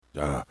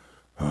Uh,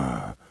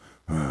 uh,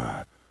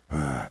 uh,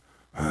 uh,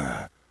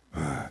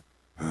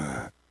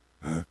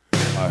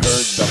 I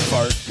heard the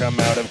fart come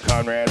out of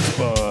Conrad's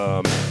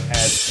bum.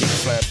 Ass cheeks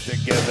slap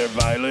together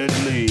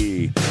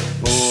violently.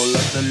 Pull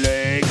up the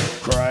leg,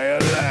 cry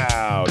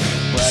aloud.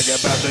 Brag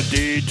about the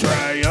deed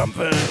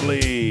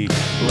triumphantly.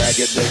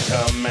 Ragged they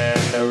come and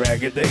the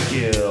ragged they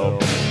kill.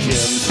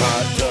 Jim's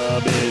hot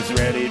tub is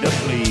ready to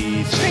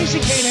please. Stacy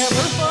can't have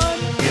her fun.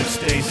 Give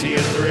Stacy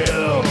a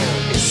thrill.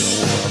 In the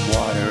warm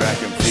water I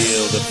can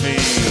feel the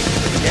feed.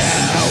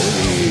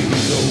 Yowie,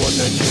 the one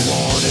that you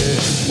wanted.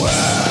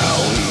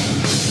 Wowie.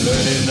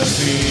 Learning to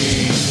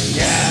feed,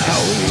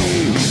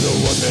 yowie, the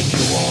one that you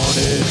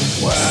wanted,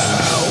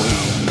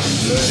 wowie.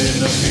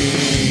 Learning to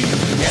feed,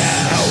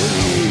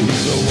 yowie,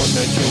 the one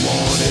that you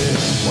wanted,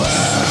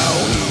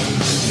 wowie.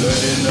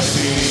 Learning to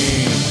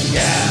feed,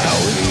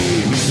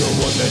 yowie, the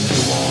one that you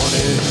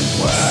wanted,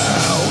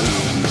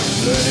 wowie.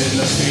 Learning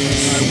to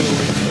feed. I will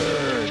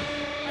return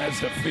as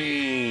the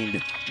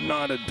fiend,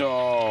 not a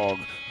dog,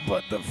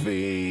 but the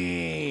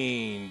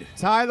fiend.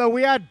 Tyler,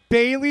 we had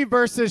Bailey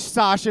versus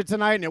Sasha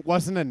tonight, and it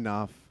wasn't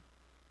enough.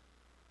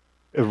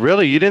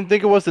 Really? You didn't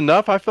think it was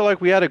enough? I feel like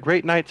we had a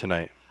great night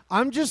tonight.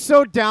 I'm just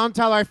so down,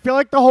 Tyler. I feel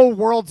like the whole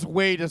world's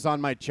weight is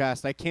on my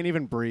chest. I can't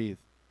even breathe.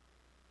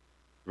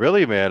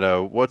 Really, man?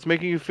 What's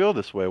making you feel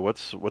this way?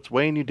 What's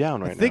weighing you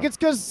down right now? I think it's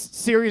because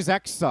Series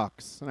X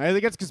sucks. And I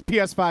think it's because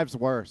PS5's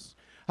worse.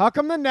 How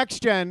come the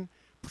next gen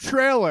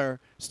trailer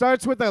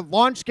starts with a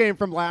launch game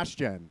from last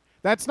gen?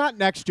 That's not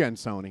next gen,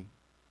 Sony.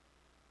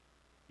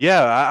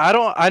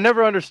 Yeah, I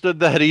never understood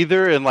that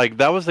either. And like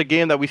that was the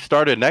game that we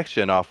started next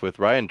gen off with,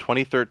 right? In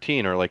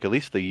 2013 or like at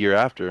least the year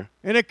after.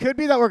 And it could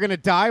be that we're going to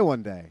die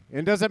one day.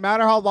 And does it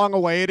matter how long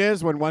away it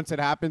is when once it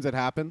happens, it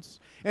happens?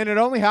 And it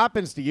only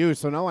happens to you,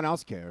 so no one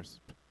else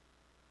cares.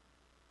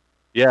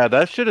 Yeah,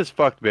 that shit is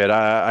fucked, man.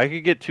 I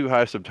could get too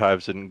high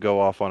sometimes and go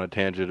off on a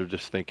tangent of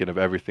just thinking of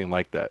everything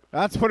like that.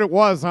 That's what it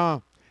was, huh?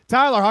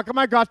 Tyler, how come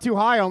I got too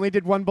high? I only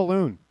did one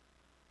balloon.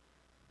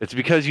 It's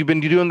because you've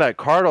been doing that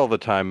card all the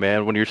time,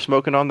 man. When you're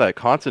smoking on that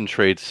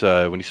concentrates,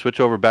 when you switch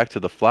over back to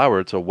the flower,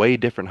 it's a way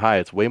different high.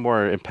 It's way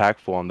more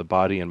impactful on the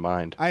body and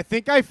mind. I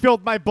think I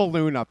filled my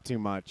balloon up too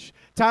much.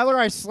 Tyler,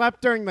 I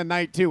slept during the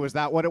night too. Is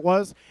that what it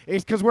was?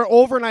 It's because we're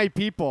overnight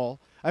people.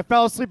 I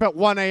fell asleep at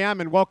 1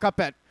 a.m. and woke up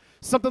at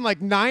something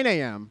like 9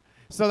 a.m.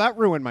 So that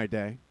ruined my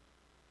day.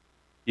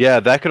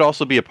 Yeah, that could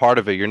also be a part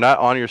of it. You're not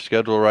on your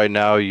schedule right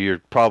now. You're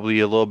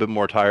probably a little bit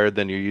more tired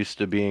than you're used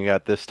to being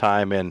at this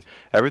time, and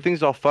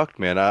everything's all fucked,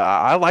 man.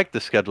 I like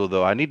the schedule,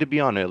 though. I need to be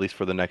on it at least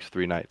for the next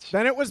 3 nights.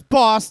 Then it was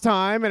boss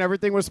time, and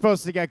everything was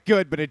supposed to get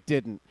good, but it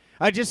didn't.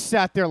 I just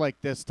sat there like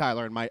this,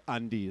 Tyler, in my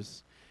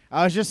undies.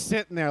 I was just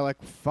sitting there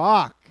like,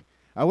 fuck.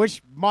 I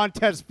wish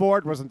Montez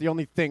Ford wasn't the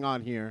only thing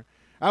on here.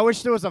 I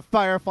wish there was a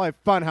Firefly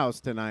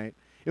Funhouse tonight.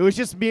 It was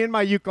just me and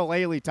my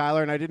ukulele,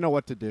 Tyler, and I didn't know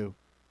what to do.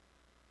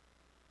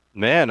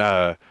 Man,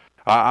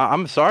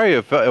 I'm sorry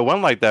if it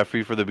went like that for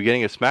you for the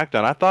beginning of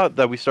SmackDown. I thought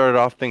that we started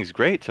off things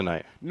great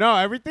tonight. No,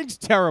 everything's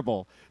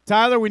terrible.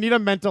 Tyler, we need a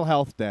mental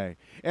health day.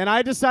 And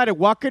I decided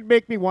what could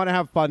make me want to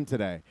have fun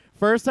today.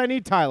 First, I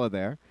need Tyler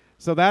there.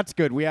 So that's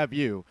good. We have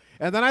you.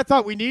 And then I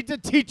thought we need to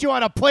teach you how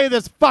to play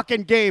this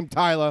fucking game,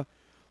 Tyler.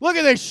 Look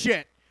at this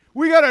shit.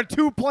 We got a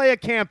 2-player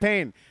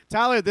campaign.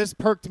 Tyler, this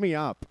perked me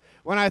up.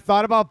 When I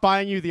thought about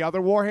buying you the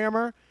other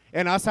Warhammer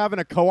and us having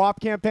a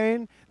co-op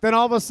campaign, then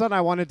all of a sudden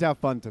I wanted to have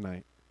fun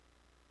tonight.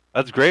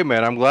 That's great,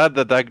 man. I'm glad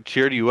that that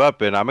cheered you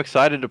up, and I'm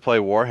excited to play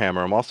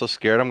Warhammer. I'm also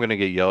scared I'm going to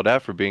get yelled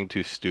at for being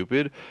too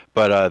stupid,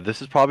 but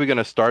this is probably going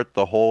to start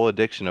the whole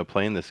addiction of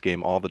playing this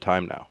game all the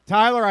time now.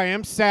 Tyler, I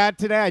am sad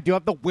today. I do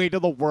have the weight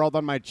of the world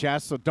on my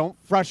chest, so don't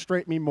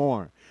frustrate me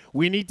more.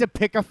 We need to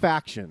pick a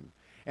faction,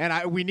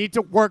 and we need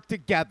to work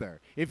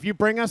together. If you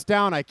bring us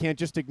down, I can't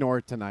just ignore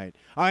it tonight.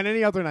 On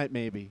any other night,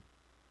 maybe.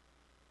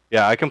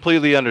 Yeah, I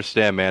completely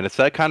understand, man. It's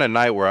that kind of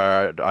night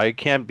where I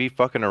can't be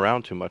fucking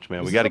around too much,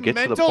 man. We got to get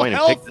to the point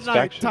and pick this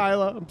faction.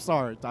 Tyler. I'm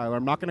sorry, Tyler.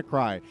 I'm not going to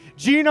cry.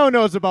 Gino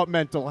knows about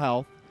mental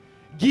health.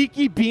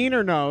 Geeky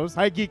Beaner knows.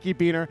 Hi, Geeky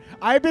Beaner.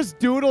 Ibis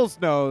Doodles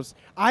knows.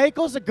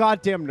 Aiko's a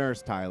goddamn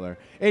nurse, Tyler.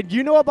 And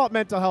you know about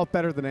mental health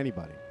better than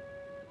anybody.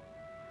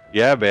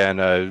 Yeah, man.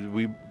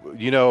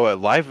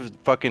 Life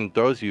fucking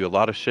throws you a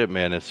lot of shit,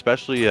 man.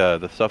 Especially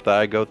the stuff that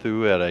I go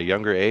through at a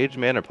younger age,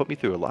 man. It put me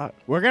through a lot.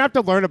 We're going to have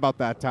to learn about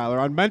that, Tyler.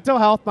 On Mental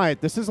Health Night,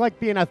 this is like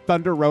being at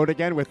Thunder Road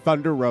again with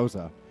Thunder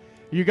Rosa.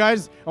 You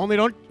guys only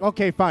don't...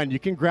 Okay, fine. You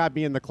can grab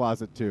me in the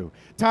closet, too.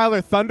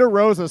 Tyler, Thunder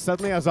Rosa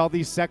suddenly has all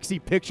these sexy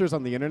pictures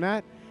on the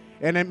internet,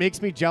 and it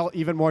makes me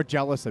even more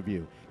jealous of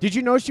you. Did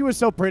you know she was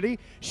so pretty?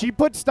 She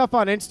put stuff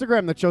on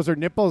Instagram that shows her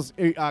nipples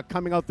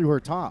coming out through her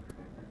top.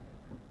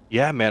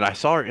 Yeah, man. I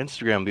saw her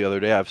Instagram the other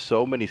day. I have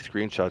so many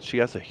screenshots. She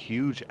has a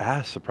huge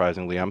ass,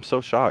 surprisingly. I'm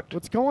so shocked.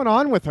 What's going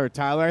on with her,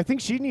 Tyler? I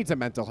think she needs a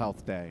mental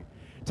health day.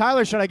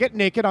 Tyler, should I get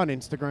naked on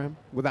Instagram?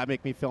 Would that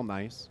make me feel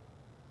nice?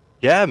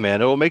 Yeah,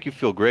 man. It will make you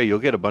feel great. You'll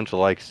get a bunch of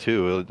likes,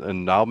 too.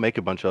 And I'll make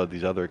a bunch of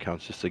these other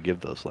accounts just to give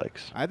those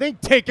likes. I think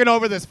taking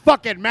over this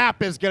fucking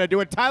map is going to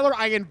do it. Tyler,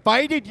 I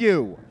invited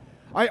you.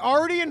 I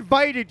already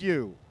invited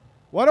you.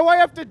 What do I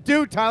have to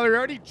do, Tyler? You're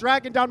already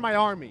dragging down my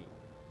army.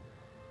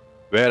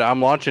 Man,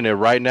 I'm launching it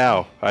right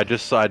now. I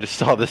just saw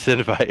this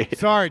invite.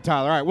 Sorry,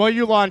 Tyler. All right, well,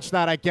 you launched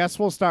that. I guess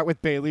we'll start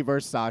with Bayley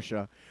versus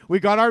Sasha. We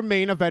got our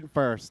main event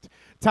first.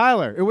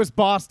 Tyler, it was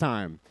boss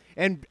time.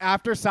 And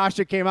after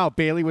Sasha came out,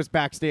 Bayley was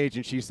backstage,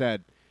 and she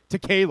said to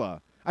Kayla,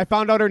 I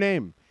found out her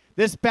name.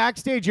 This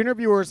backstage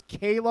interviewer is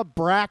Kayla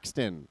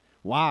Braxton.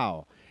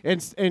 Wow.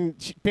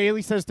 And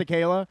Bayley says to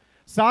Kayla,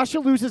 Sasha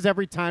loses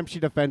every time she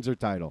defends her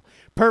title.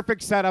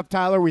 Perfect setup,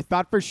 Tyler. We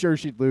thought for sure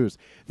she'd lose.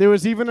 There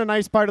was even a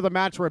nice part of the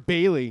match where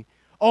Bayley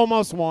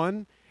almost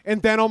won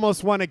and then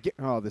almost won again.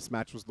 Oh, this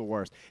match was the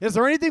worst. Is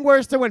there anything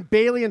worse than when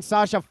Bayley and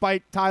Sasha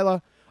fight,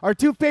 Tyler? Our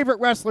two favorite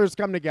wrestlers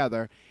come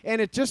together,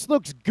 and it just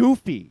looks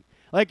goofy.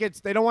 Like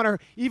they don't want to,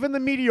 even the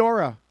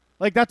Meteora.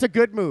 Like, that's a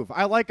good move.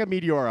 I like a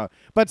Meteora.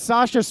 But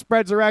Sasha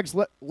spreads her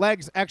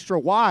legs extra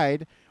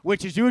wide,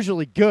 which is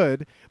usually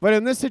good. But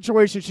in this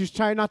situation, she's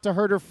trying not to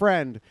hurt her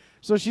friend.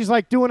 So she's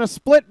like doing a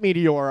split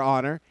Meteora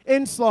on her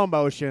in slow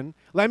motion.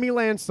 Let me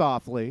land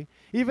softly.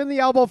 Even the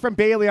elbow from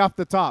Bayley off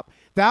the top.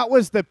 That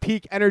was the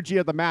peak energy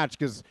of the match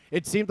because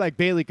it seemed like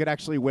Bayley could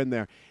actually win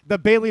there. The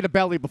Bayley to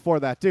belly before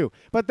that, too.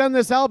 But then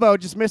this elbow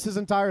just misses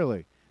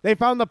entirely. They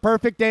found the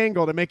perfect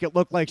angle to make it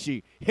look like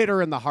she hit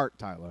her in the heart,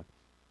 Tyler.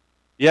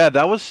 Yeah,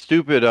 that was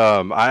stupid.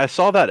 I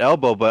saw that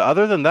elbow, but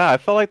other than that, I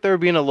felt like they were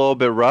being a little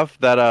bit rough.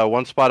 That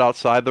one spot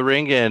outside the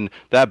ring, and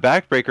that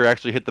backbreaker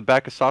actually hit the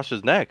back of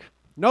Sasha's neck.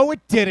 No,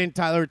 it didn't,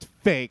 Tyler. It's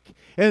fake.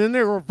 And then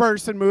they're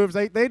reversing moves.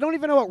 They don't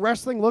even know what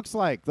wrestling looks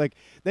like. Like,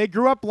 they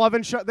grew up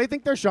loving they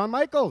think they're Shawn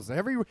Michaels.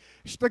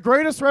 The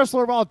greatest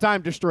wrestler of all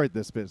time destroyed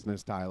this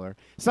business, Tyler.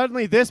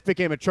 Suddenly this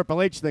became a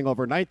Triple H thing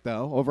overnight,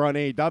 though, over on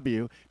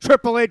AEW.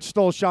 Triple H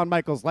stole Shawn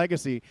Michaels'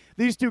 legacy.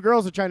 These two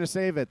girls are trying to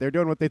save it. They're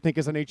doing what they think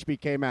is an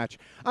HBK match.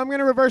 I'm going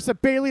to reverse a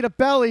Bayley to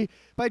belly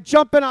by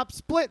jumping up,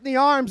 splitting the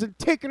arms, and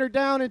taking her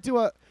down into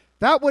a...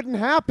 That wouldn't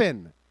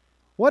happen.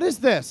 What is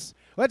this?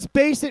 Let's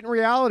base it in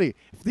reality.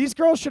 These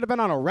girls should have been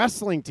on a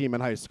wrestling team in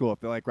high school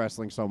if they like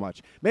wrestling so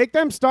much. Make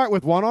them start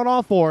with one on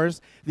all fours,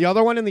 the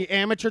other one in the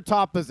amateur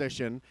top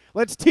position.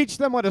 Let's teach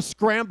them what a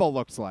scramble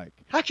looks like.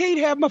 I can't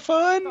have my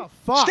fun. Oh,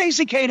 fuck.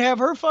 Stacy can't have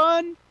her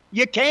fun.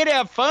 You can't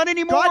have fun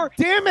anymore. God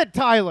damn it,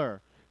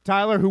 Tyler.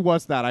 Tyler, who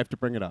was that? I have to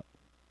bring it up.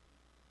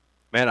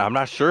 Man, I'm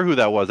not sure who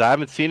that was. I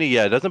haven't seen it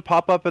yet. It doesn't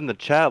pop up in the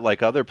chat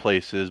like other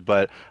places,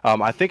 but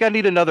I think I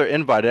need another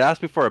invite. It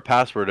asked me for a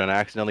password, and I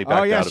accidentally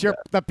backed out of that.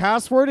 The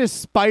password is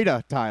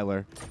Spida,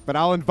 Tyler, but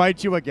I'll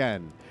invite you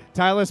again.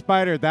 Tyler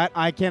Spider, that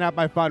I Can't Have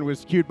My Fun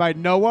was cued by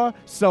Noah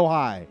So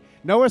High.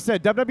 Noah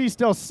said, WWE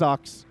still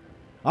sucks.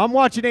 I'm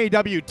watching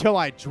AEW till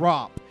I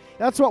drop.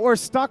 That's what we're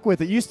stuck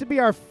with. It used to be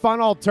our fun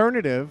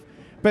alternative,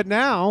 but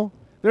now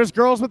there's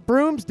girls with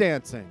brooms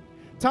dancing.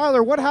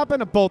 Tyler, what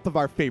happened to both of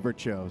our favorite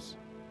shows?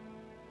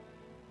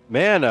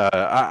 Man,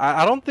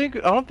 I don't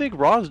think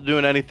Raw's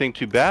doing anything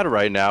too bad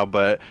right now,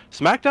 but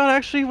SmackDown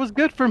actually was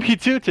good for me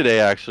too today.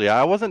 Actually,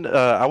 I wasn't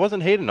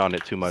hating on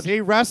it too much.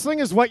 See, wrestling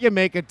is what you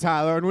make it,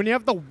 Tyler, and when you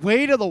have the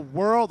weight of the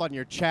world on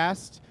your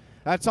chest,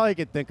 that's all you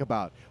can think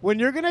about. When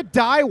you're gonna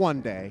die one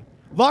day,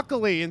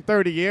 luckily in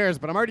 30 years,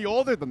 but I'm already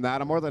older than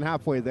that. I'm more than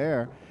halfway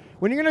there.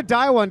 When you're gonna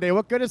die one day,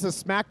 what good is a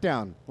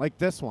SmackDown like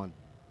this one?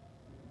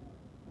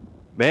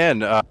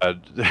 Man,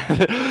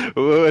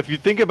 if you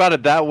think about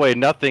it that way,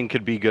 nothing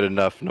could be good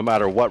enough, no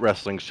matter what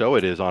wrestling show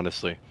it is,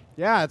 honestly.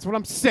 Yeah, that's what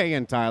I'm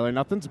saying, Tyler.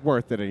 Nothing's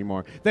worth it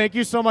anymore. Thank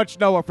you so much,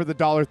 Noah, for the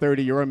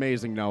 $1.30. You're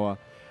amazing, Noah.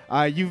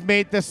 You've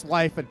made this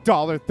life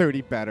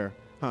 $1.30 better,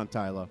 huh,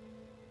 Tyler?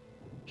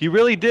 He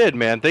really did,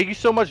 man. Thank you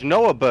so much,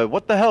 Noah, but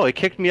what the hell? It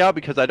kicked me out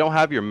because I don't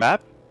have your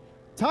map?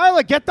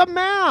 Tyler, get the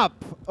map!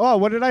 Oh,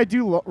 what did I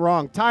do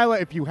wrong? Tyler,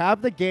 if you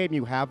have the game,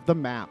 you have the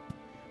map.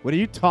 What are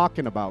you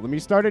talking about? Let me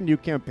start a new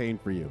campaign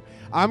for you.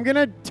 I'm going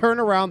to turn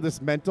around this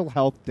mental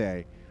health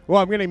day.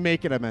 Well, I'm going to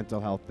make it a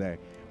mental health day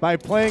by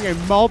playing a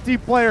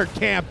multiplayer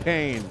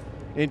campaign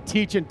and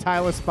teaching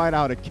Tyler Spida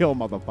how to kill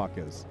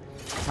motherfuckers.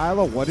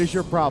 Tyler, what is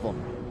your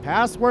problem?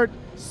 Password,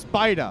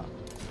 Spida.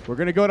 We're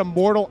going to go to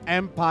Mortal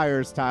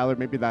Empires, Tyler.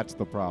 Maybe that's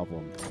the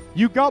problem.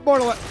 You got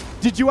Mortal...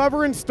 Did you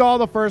ever install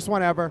the first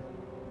one ever?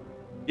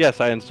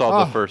 Yes, I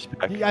installed the first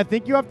pack. I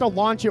think you have to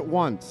launch it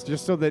once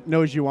just so that it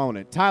knows you own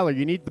it. Tyler,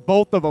 you need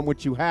both of them,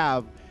 which you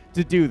have,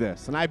 to do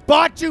this. And I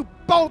bought you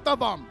both of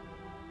them!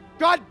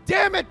 God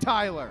damn it,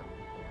 Tyler!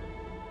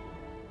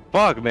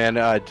 Fuck,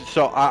 man.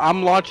 So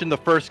I'm launching the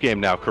first game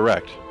now,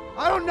 correct?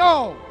 I don't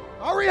know.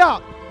 Hurry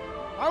up.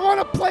 I want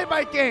to play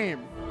my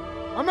game.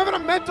 I'm having a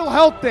mental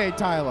health day,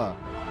 Tyler.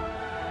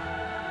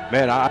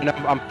 Man,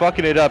 I'm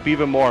fucking it up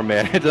even more,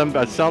 man.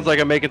 It sounds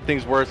like I'm making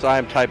things worse. I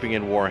am typing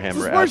in Warhammer.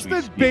 This is worse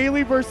than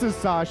Bayley versus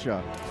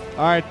Sasha.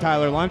 All right,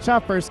 Tyler, launch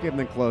out first game,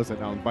 then close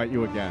it. I'll invite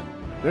you again.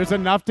 There's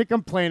enough to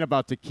complain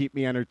about to keep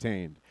me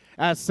entertained.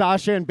 As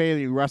Sasha and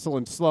Bayley wrestle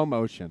in slow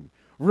motion,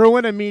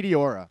 ruin a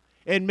Meteora,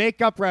 and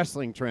make up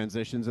wrestling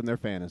transitions in their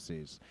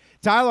fantasies.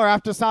 Tyler,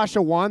 after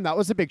Sasha won, that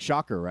was a big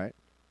shocker, right?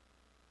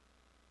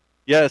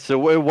 Yes, it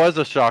was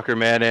a shocker,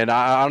 man, and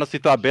I honestly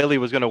thought Bayley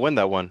was going to win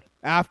that one.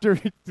 After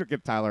look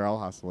at Tyler all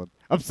hustling.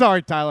 I'm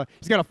sorry, Tyler.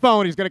 He's got a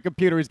phone. He's got a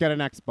computer. He's got an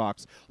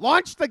Xbox.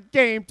 Launch the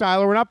game,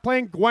 Tyler. We're not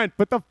playing Gwent.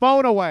 Put the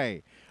phone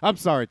away. I'm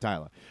sorry,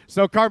 Tyler.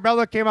 So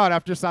Carmella came out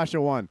after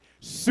Sasha won.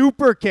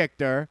 Super kicked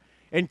her,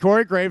 and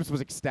Corey Graves was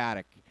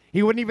ecstatic.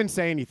 He wouldn't even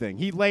say anything.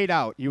 He laid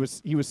out. He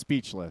was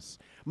speechless.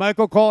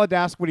 Michael Cole had to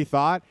ask what he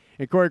thought,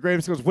 and Corey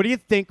Graves goes, "What do you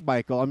think,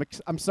 Michael?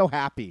 I'm so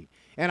happy."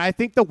 And I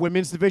think the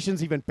women's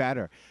division's even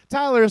better.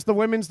 Tyler, is the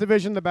women's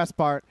division the best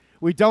part?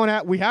 We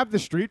have the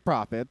Street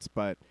Profits,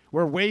 but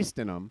we're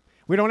wasting them.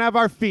 We don't have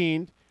our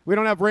Fiend. We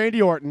don't have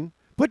Randy Orton.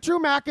 Put Drew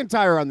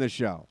McIntyre on this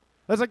show.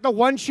 That's like the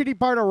one shitty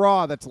part of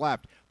Raw that's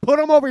left. Put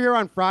him over here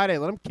on Friday.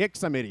 Let him kick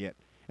some idiot.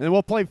 And then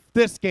we'll play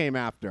this game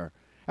after.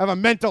 Have a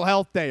mental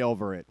health day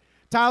over it.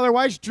 Tyler,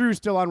 why is Drew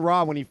still on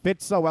Raw when he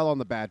fits so well on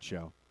the Bad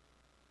Show?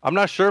 I'm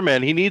not sure,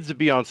 man. He needs to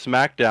be on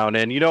SmackDown.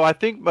 And, I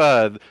think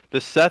the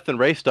Seth and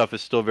Ray stuff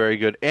is still very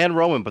good. And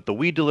Roman, but the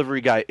weed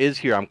delivery guy is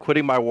here. I'm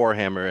quitting my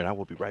Warhammer, and I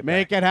will be right back.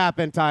 Make it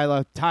happen,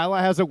 Tyler. Tyler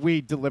has a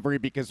weed delivery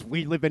because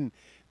we live in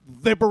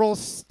liberal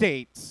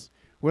states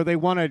where they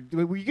want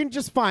to – you can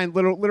just find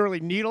literally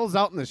needles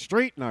out in the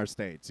street in our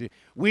states.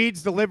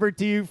 Weeds delivered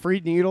to you,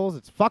 free needles.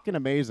 It's fucking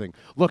amazing.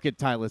 Look at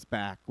Tyler's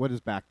back. What is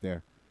back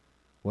there?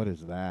 What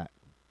is that?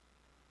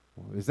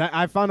 Is that –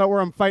 I found out where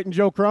I'm fighting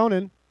Joe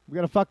Cronin. We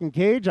got a fucking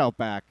cage out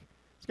back.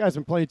 This guy's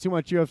been playing too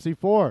much UFC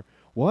 4.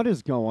 What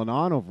is going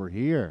on over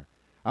here?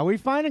 Are we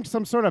finding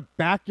some sort of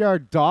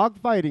backyard dog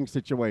fighting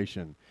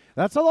situation?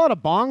 That's a lot of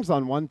bongs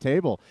on one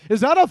table.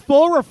 Is that a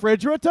full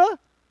refrigerator?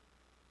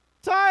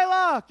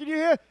 Tyler, can you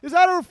hear? Is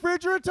that a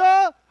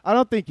refrigerator? I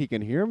don't think he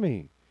can hear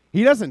me.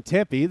 He doesn't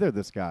tip either,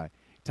 this guy.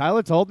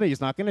 Tyler told me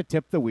he's not going to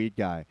tip the weed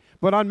guy.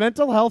 But on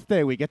Mental Health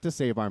Day, we get to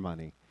save our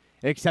money.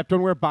 Except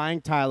when we're buying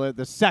Tyler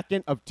the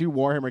second of 2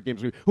 Warhammer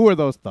games. Who are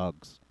those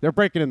thugs? They're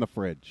breaking in the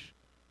fridge.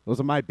 Those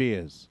are my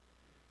beers.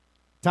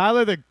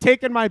 Tyler, they're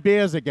taking my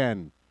beers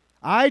again.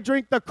 I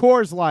drink the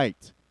Coors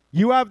Light.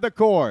 You have the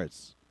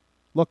Coors.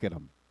 Look at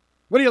them.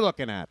 What are you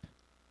looking at?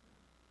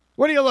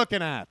 What are you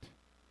looking at?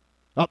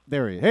 Oh,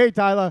 there he is. Hey,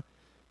 Tyler.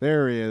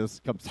 There he is.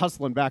 Comes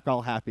hustling back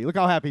all happy. Look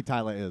how happy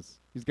Tyler is.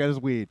 He's got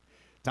his weed.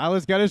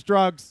 Tyler's got his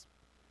drugs.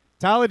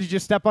 Tyler, did you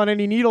step on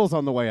any needles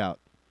on the way out?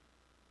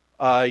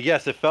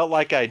 Yes, it felt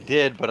like I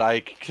did, but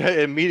I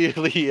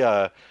immediately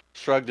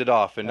shrugged it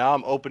off, and now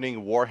I'm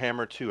opening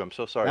Warhammer 2. I'm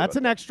so sorry. That's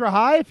an extra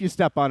high if you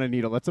step on a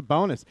needle. That's a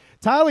bonus.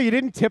 Tyler, you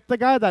didn't tip the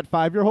guy that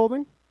 5 you're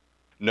holding?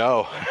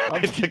 No,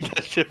 I took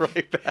that shit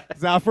right back.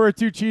 Is that for a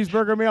 2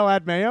 cheeseburger meal,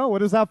 add mayo?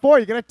 What is that for?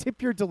 You got to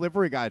tip your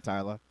delivery guy,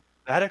 Tyler.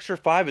 That extra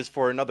 5 is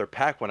for another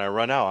pack when I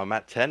run out. I'm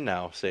at 10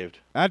 now saved.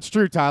 That's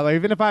true, Tyler.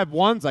 Even if I have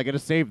ones, I got to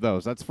save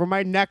those. That's for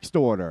my next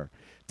order.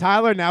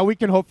 Tyler, now we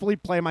can hopefully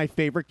play my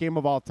favorite game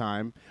of all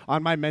time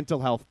on my Mental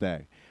Health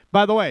Day.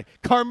 By the way,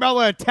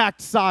 Carmella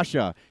attacked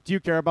Sasha. Do you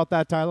care about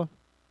that, Tyler?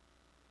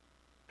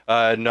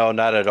 No,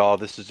 not at all.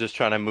 This is just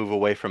trying to move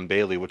away from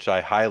Bayley, which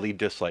I highly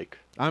dislike.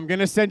 I'm going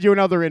to send you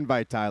another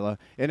invite, Tyler.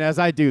 And as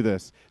I do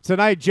this,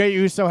 tonight Jey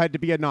Uso had to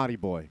be a naughty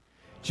boy.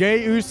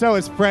 Jey Uso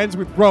is friends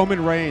with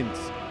Roman Reigns.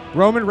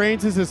 Roman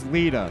Reigns is his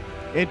leader.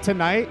 And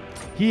tonight,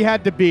 he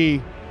had to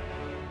be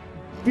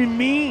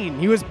mean.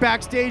 He was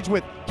backstage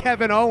with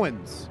Kevin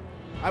Owens.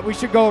 We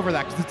should go over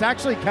that because it's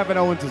actually Kevin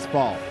Owens'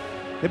 fault.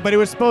 But it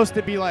was supposed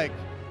to be like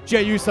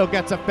Jey Uso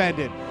gets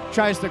offended,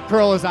 tries to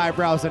curl his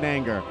eyebrows in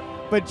anger.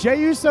 But Jey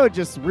Uso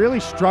just really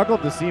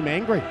struggled to seem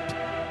angry.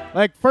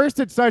 Like, first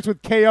it starts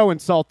with KO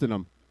insulting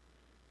him.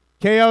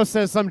 KO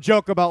says some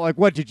joke about, like,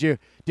 what, did you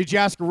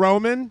ask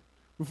Roman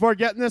before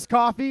getting this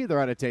coffee? They're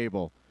at a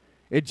table.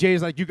 And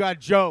Jay's like, you got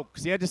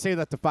jokes. He had to say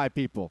that to 5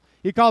 people.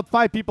 He called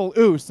 5 people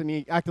oos, and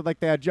he acted like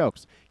they had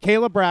jokes.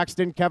 Kayla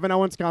Braxton, Kevin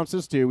Owens counts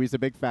as 2. He's a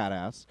big fat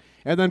ass.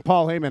 And then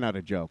Paul Heyman had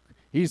a joke.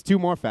 He's 2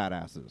 more fat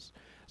asses.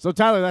 So,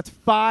 Tyler, that's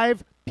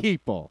 5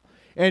 people.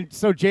 And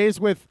so Jay's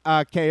with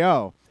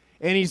KO,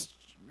 and he's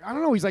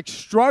like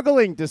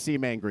struggling to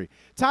seem angry.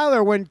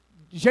 Tyler, when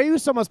Jey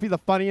Uso must be the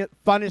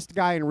funnest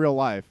guy in real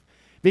life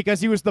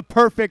because he was the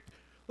perfect,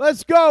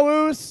 let's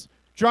go, Oos,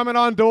 drumming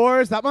on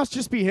doors. That must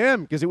just be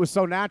him because it was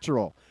so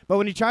natural. But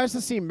when he tries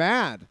to seem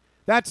mad,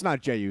 that's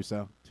not Jey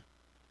Uso.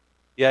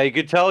 Yeah, you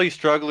could tell he's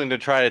struggling to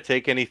try to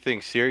take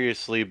anything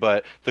seriously,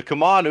 but the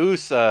come on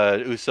Uso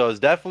is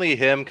definitely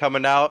him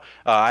coming out.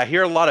 I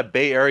hear a lot of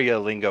Bay Area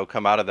lingo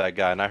come out of that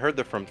guy, and I heard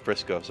they're from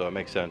Frisco, so it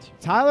makes sense.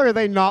 Tyler, are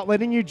they not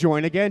letting you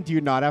join again? Do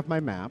you not have my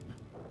map?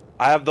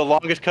 I have the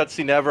longest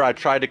cutscene ever. I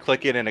tried to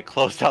click it, and it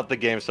closed out the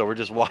game, so we're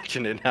just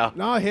watching it now.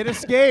 No, hit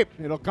escape.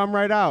 It'll come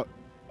right out.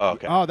 Oh,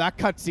 okay. Oh, that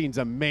cutscene's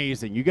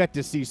amazing. You get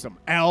to see some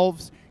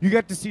elves. You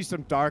get to see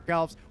some dark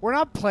elves. We're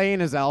not playing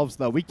as elves,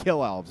 though. We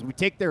kill elves. We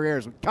take their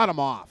ears. We cut them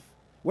off.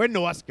 We're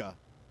Noska.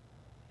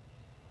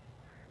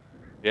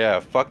 Yeah,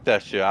 fuck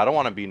that shit. I don't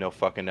want to be no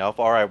fucking elf.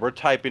 All right, we're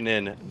typing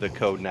in the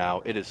code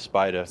now. It is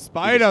Spida.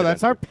 Spida,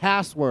 that's our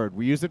password.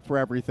 We use it for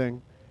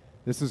everything.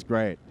 This is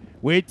great.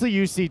 Wait till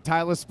you see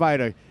Tyler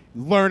Spida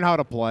learn how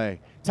to play.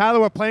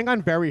 Tyler, we're playing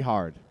on very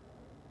hard.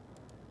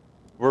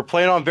 We're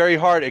playing on very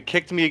hard. It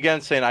kicked me again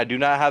saying I do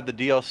not have the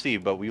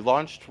DLC, but we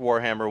launched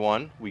Warhammer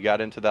 1. We got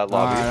into that All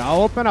lobby. right,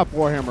 I'll open up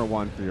Warhammer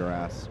 1 for your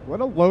ass.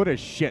 What a load of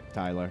shit,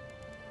 Tyler.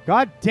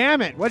 God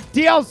damn it. What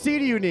DLC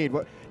do you need?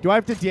 What, do I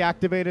have to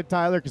deactivate it,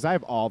 Tyler? Because I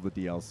have all the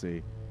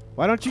DLC.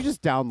 Why don't you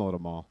just download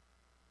them all?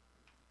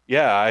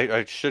 Yeah,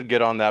 I should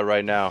get on that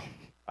right now.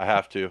 I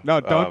have to. No,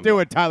 don't do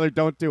it, Tyler.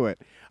 Don't do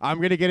it. I'm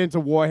going to get into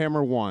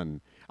Warhammer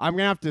 1. I'm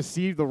going to have to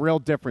see the real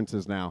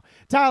differences now.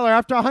 Tyler,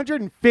 after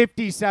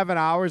 157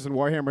 hours in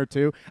Warhammer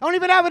 2, I don't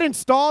even have it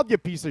installed, you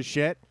piece of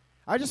shit.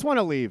 I just want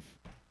to leave.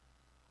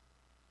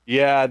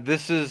 Yeah,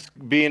 this is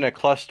being a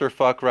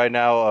clusterfuck right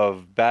now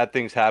of bad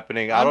things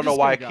happening. I don't know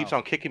why it keeps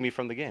on kicking me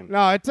from the game.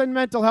 No, it's a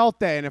mental health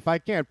day, and if I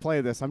can't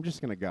play this, I'm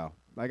just going to go.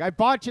 Like, I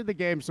bought you the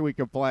game so we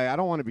could play. I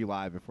don't want to be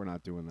live if we're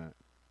not doing that.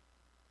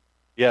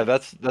 Yeah,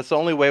 that's the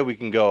only way we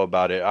can go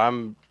about it.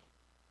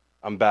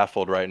 I'm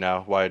baffled right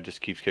now why it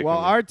just keeps kicking Well,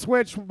 me. our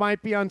Twitch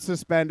might be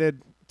unsuspended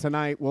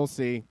tonight. We'll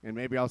see, and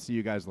maybe I'll see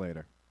you guys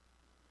later.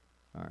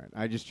 All right,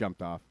 I just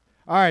jumped off.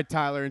 All right,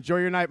 Tyler, enjoy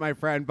your night, my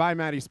friend. Bye,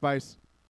 Maddie Spice.